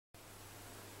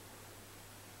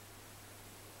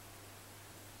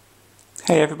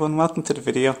Hey everyone, welcome to the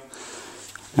video.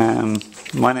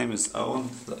 My name is Owen.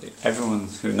 Everyone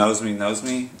who knows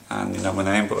me and you know my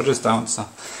name, but others don't. So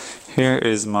here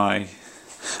is I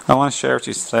want to share with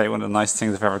you today one of the nicest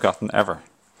things I've ever gotten ever.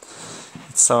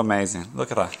 It's so amazing.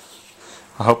 Look at that.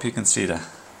 I hope you can see that.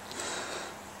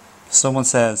 Someone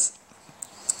says,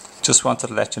 just wanted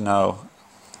to let you know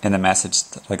in a message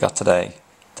that I got today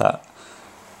that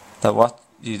what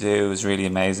you do is really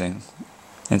amazing.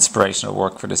 Inspirational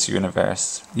work for this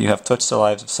universe. You have touched the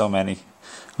lives of so many.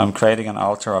 I'm creating an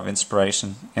altar of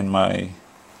inspiration in my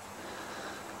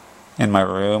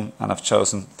room, and I've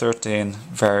chosen 13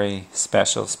 very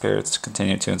special spirits to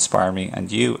continue to inspire me, and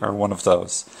you are one of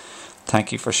those.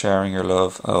 Thank you for sharing your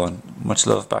love, Owen. Much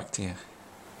love back to you.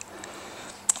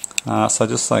 So I started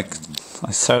just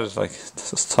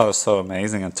thought it was so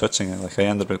amazing and touching. Like I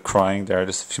ended up crying there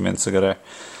just a few minutes ago.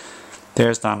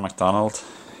 There's Dan McDonald.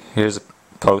 Here's a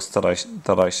post that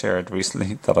I shared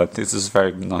recently. This is a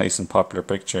very nice and popular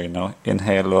picture. You know,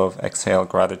 inhale love, exhale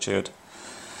gratitude.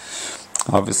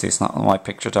 Obviously, it's not my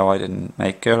picture though. I didn't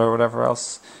make it or whatever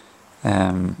else.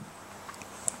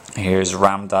 Here's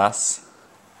Ram Dass,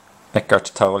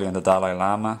 Eckhart Tolle and the Dalai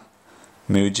Lama,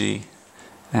 Muji,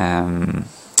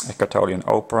 Eckhart Tolle and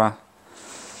Oprah,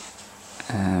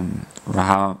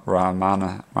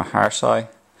 Ramana Maharshi,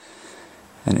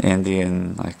 an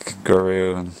Indian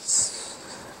guru, and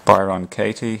Byron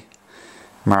Katie,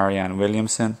 Marianne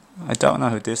Williamson. I don't know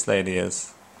who this lady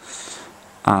is.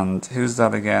 And who's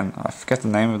that again? I forget the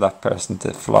name of that person.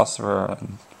 The philosopher,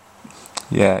 and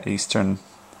yeah, Eastern,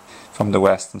 from the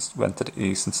West, and went to the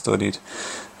East and studied.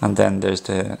 And then there's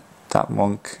that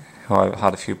monk who I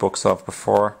had a few books of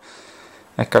before.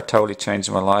 Eckhart Tolle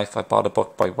changed my life. I bought a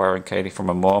book by Byron Katie for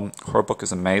my mum. Her book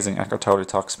is amazing. Eckhart Tolle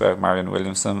talks about Marianne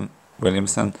Williamson.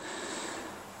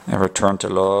 A Return to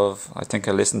Love. I think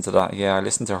I listened to that. Yeah, I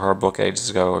listened to her book years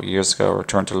ago.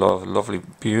 Return to Love. A lovely,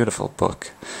 beautiful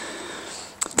book.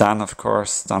 Dan, of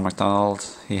course, Dan McDonald.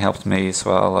 He helped me as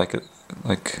well.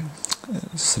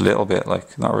 Just a little bit.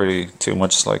 Not really too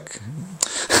much. But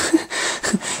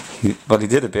he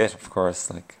did a bit, of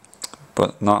course.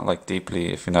 But not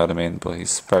deeply, if you know what I mean. But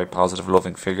he's a very positive,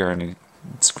 loving figure, and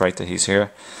it's great that he's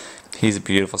here. He's a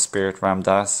beautiful spirit. Ram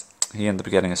Dass. He ended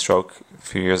up getting a stroke a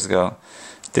few years ago.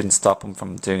 Didn't stop him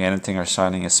from doing anything or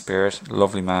shining his spirit.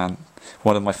 Lovely man.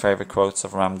 One of my favourite quotes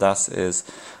of Ram Dass is,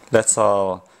 let's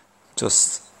all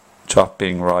just drop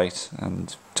being right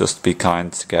and just be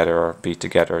kind together, or be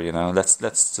together, you know. Let's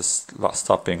just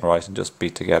stop being right and just be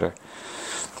together.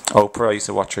 Oprah, I used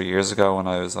to watch her years ago when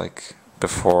I was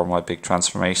before my big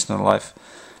transformation in life.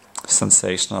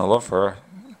 Sensational. I love her.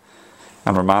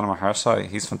 And Ramana Maharshi,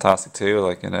 he's fantastic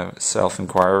too,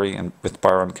 self-inquiry, and with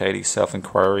Byron Katie,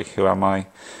 self-inquiry, who am I?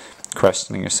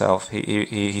 Questioning yourself.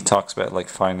 He talks about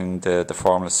finding the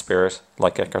formless spirit,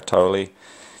 like Eckhart Tolle,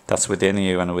 that's within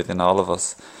you and within all of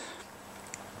us.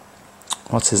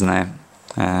 What's his name?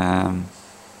 My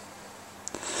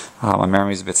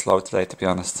memory's a bit slow today, to be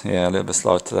honest. Yeah, a little bit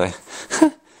slow today.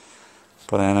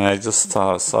 But anyway, I just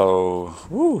thought so,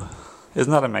 woo,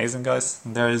 isn't that amazing, guys?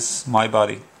 There's my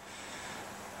body.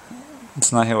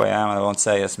 It's not who I am, and I won't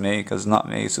say it's me, because it's not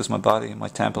me, it's just my body, my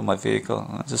temple, my vehicle.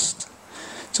 It's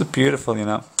just beautiful, you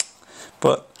know.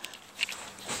 But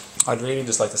I'd really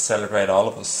just like to celebrate all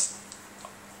of us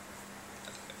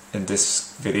in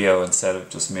this video instead of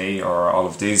just me or all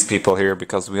of these people here,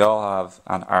 because we all have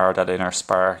that inner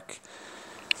spark,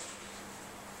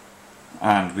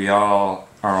 and we all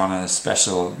are on a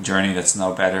special journey that's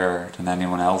no better than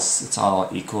anyone else. It's all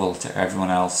equal to everyone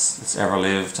else that's ever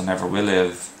lived and ever will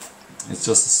live.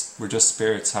 We're just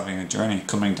spirits having a journey,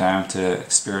 coming down to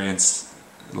experience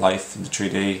life in the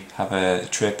 3D, have a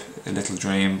trip, a little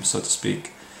dream, so to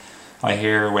speak. I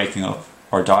hear waking up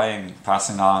or dying,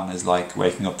 passing on, is like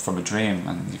waking up from a dream,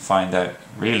 and you find out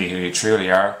really who you truly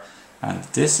are. And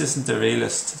this isn't the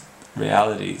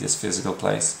reality, this physical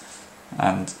place.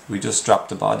 And we just drop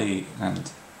the body,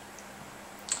 and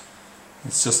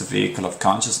it's just a vehicle of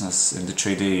consciousness in the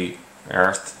 3D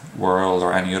Earth world,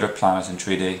 or any other planet in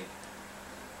 3D.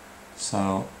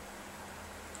 So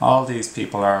all these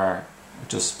people are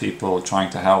just people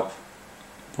trying to help,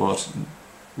 but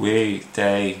I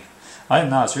don't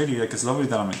know, it's really it's lovely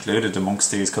that I'm included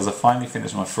amongst these, because I finally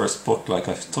finished my first book.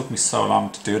 It took me so long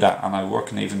to do that, and I'm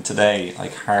working even today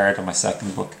hard on my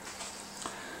second book.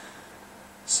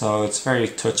 So it's very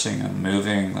touching and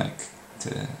moving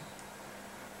to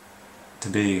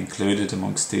be included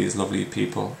amongst these lovely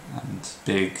people and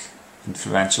big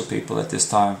influential people at this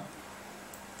time.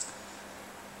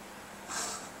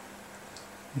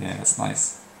 Yeah, it's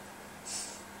nice.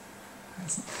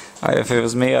 If it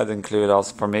was me, I'd include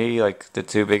also, for me, like the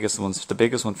two biggest ones. The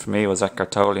biggest one for me was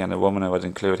Eckhart Tolle, and a woman I would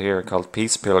include here called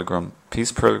Peace Pilgrim.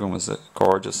 Peace Pilgrim was a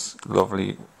gorgeous,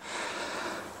 lovely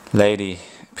lady.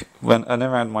 When and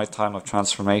around my time of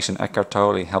transformation, Eckhart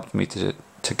Tolle helped me to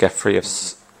get free of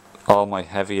all my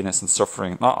heaviness and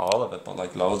suffering. Not all of it, but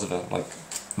like loads of it.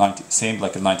 Like seemed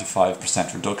like a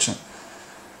 95% reduction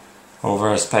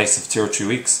over a space of 2 or 3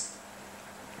 weeks.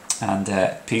 And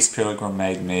Peace Pilgrim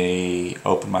made me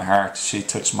open my heart. She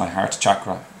touched my heart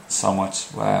chakra so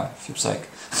much. Wow, it was like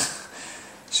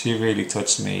she really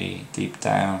touched me deep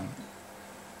down.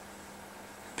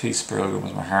 Peace Pilgrim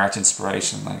was my heart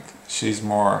inspiration. Like, she's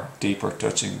more deeper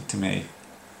touching to me.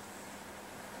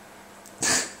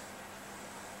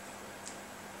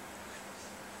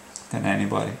 Than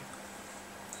anybody.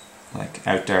 Like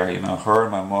out there, you know, her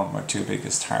and my mum are two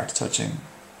biggest heart touching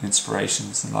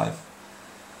inspirations in life.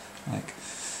 Like,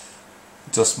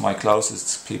 just my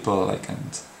closest people, like,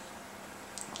 and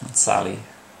Sally.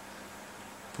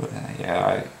 But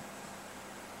yeah,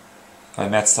 I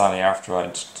met Sally after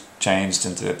I'd changed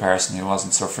into a person who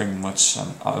wasn't suffering much,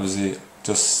 and I was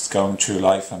just going through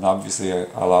life, and obviously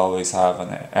I'll always have,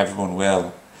 and everyone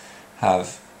will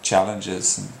have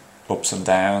challenges and ups and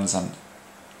downs and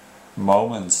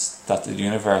moments that the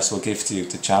universe will give to you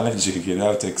to challenge you, you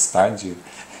know, to expand you.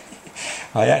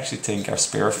 I actually think our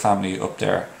spirit family up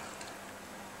there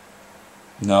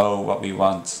know what we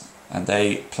want, and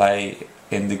they play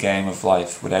in the game of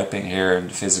life without being here in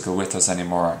the physical with us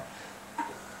anymore,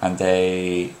 and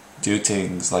they do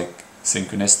things like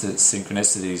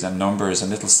synchronicities and numbers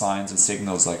and little signs and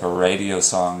signals, like our radio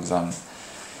songs and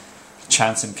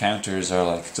chance encounters, or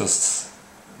like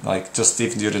just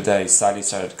even the other day Sally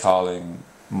started calling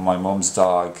my mum's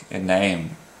dog a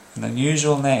name, an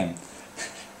unusual name.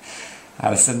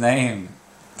 And it's a name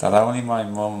that only my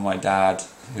mum and my dad,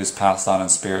 who's passed on in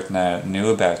spirit now, knew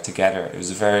about together. It was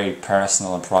a very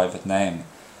personal and private name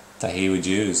that he would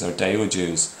use, or they would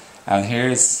use. And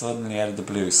here's suddenly out of the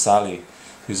blue Sally,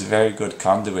 who's a very good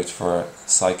conduit for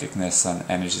psychicness and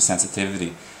energy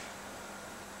sensitivity,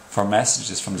 for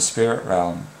messages from the spirit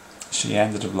realm. She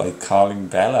ended up like calling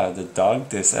Bella the dog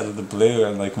this out of the blue,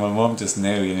 and like my mum just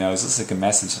knew, you know, it was just like a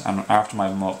message. And after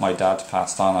my dad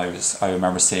passed on, I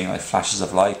remember seeing like flashes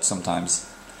of light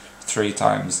sometimes, 3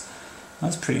 times.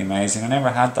 That's pretty amazing. I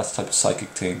never had that type of psychic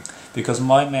thing, because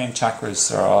my main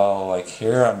chakras are all like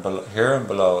here and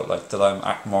below, like that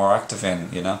I'm more active in,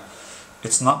 you know.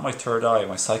 It's not my third eye,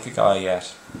 my psychic eye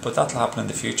yet, but that'll happen in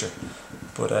the future.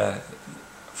 But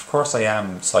of course I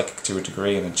am psychic to a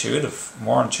degree, and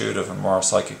more intuitive and more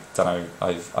psychic than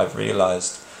I've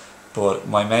realised. But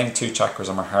my main 2 chakras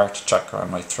are my heart chakra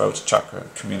and my throat chakra,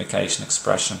 communication,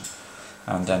 expression,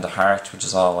 and then the heart, which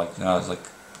is all like, you know, it's like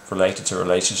related to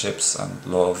relationships and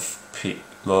love,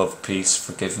 peace,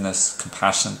 forgiveness,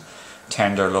 compassion,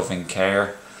 tender, loving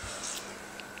care.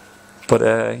 But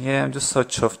yeah, I'm just so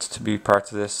chuffed to be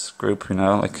part of this group, you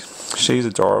know. Like, she's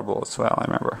adorable as well. I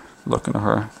remember looking at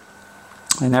her.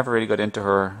 I never really got into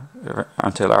her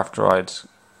until after I'd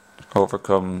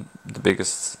overcome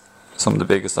some of the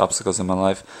biggest obstacles in my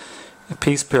life.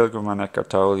 Peace Pilgrim and Eckhart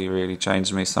Tolle really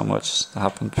changed me so much. It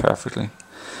happened perfectly.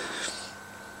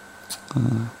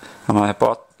 And I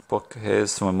bought the book,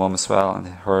 his, to my mum as well, and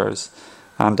hers,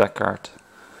 and Eckhart.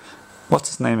 What's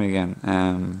his name again?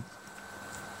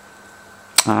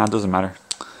 It doesn't matter.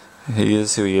 He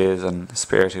is who he is, and the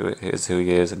spirit is who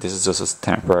he is, and this is just a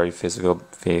temporary physical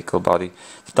vehicle body.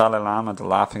 The Dalai Lama, the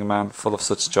laughing man, full of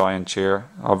such joy and cheer,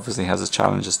 obviously has his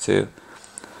challenges too.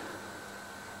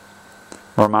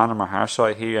 Ramana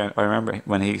Maharshi, I remember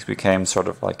when he became sort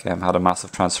of like, had a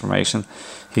massive transformation,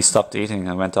 he stopped eating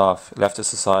and went off, left the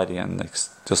society, and like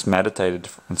just meditated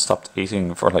and stopped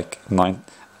eating for like 9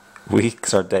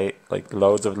 weeks or like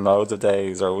loads of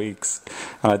days or weeks.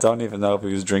 And I don't even know if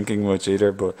he was drinking much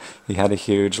either, but he had a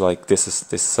huge like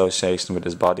disassociation with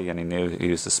his body, and he knew he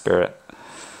was the spirit.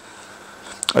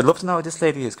 I'd love to know who this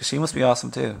lady is, because she must be awesome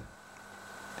too.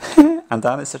 And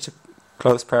Dan is such a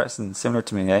close person, similar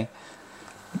to me, eh?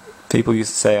 People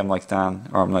used to say I'm like Dan,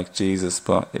 or I'm like Jesus,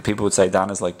 but people would say Dan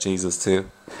is like Jesus too.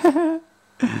 Dan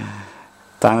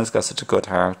has got such a good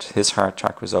heart. His heart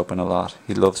chakra's open a lot.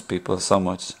 He loves people so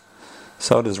much.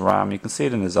 So does Ram. You can see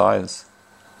it in his eyes.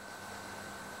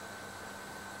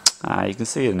 You can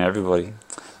see it in everybody.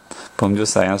 But I'm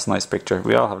just saying, it's a nice picture.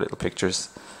 We all have little pictures.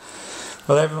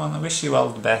 Well, everyone, I wish you all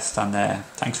the best, and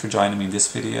thanks for joining me in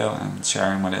this video and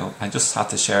sharing my little... I just had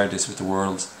to share this with the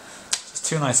world. It's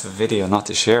too nice of a video not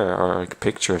to share, or like a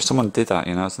picture. Someone did that,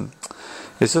 you know.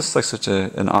 It's just like such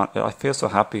I feel so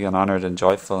happy and honoured and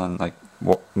joyful and like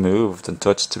moved and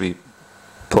touched to be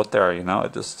put there, you know.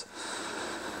 It's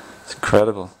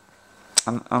incredible.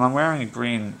 And I'm wearing a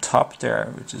green top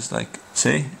there, which is like,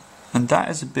 see, and that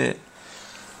is a bit.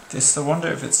 This, I wonder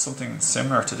if it's something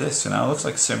similar to this, you know. It looks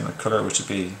like a similar colour, which would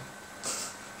be,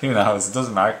 who knows, it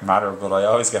doesn't matter, but I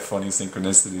always get funny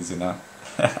synchronicities, you know.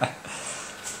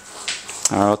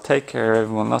 Alright, take care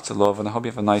everyone, lots of love, and I hope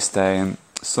you have a nice day, and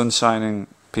sun shining,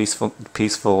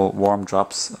 peaceful warm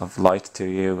drops of light to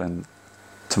you, and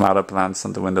tomato plants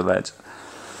on the window ledge.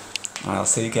 I'll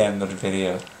see you again in another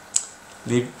video.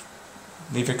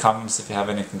 Leave your comments if you have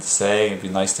anything to say. It'd be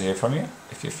nice to hear from you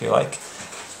if you feel like.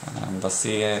 And I'll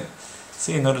see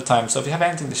you another time. So if you have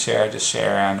anything to share, just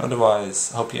share. And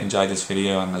otherwise, I hope you enjoyed this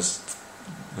video. And it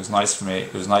was nice for me.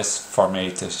 It was nice for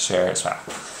me to share as well.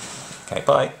 Okay,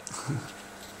 bye.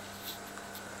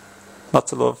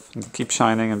 Lots of love. And keep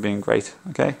shining and being great.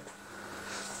 Okay.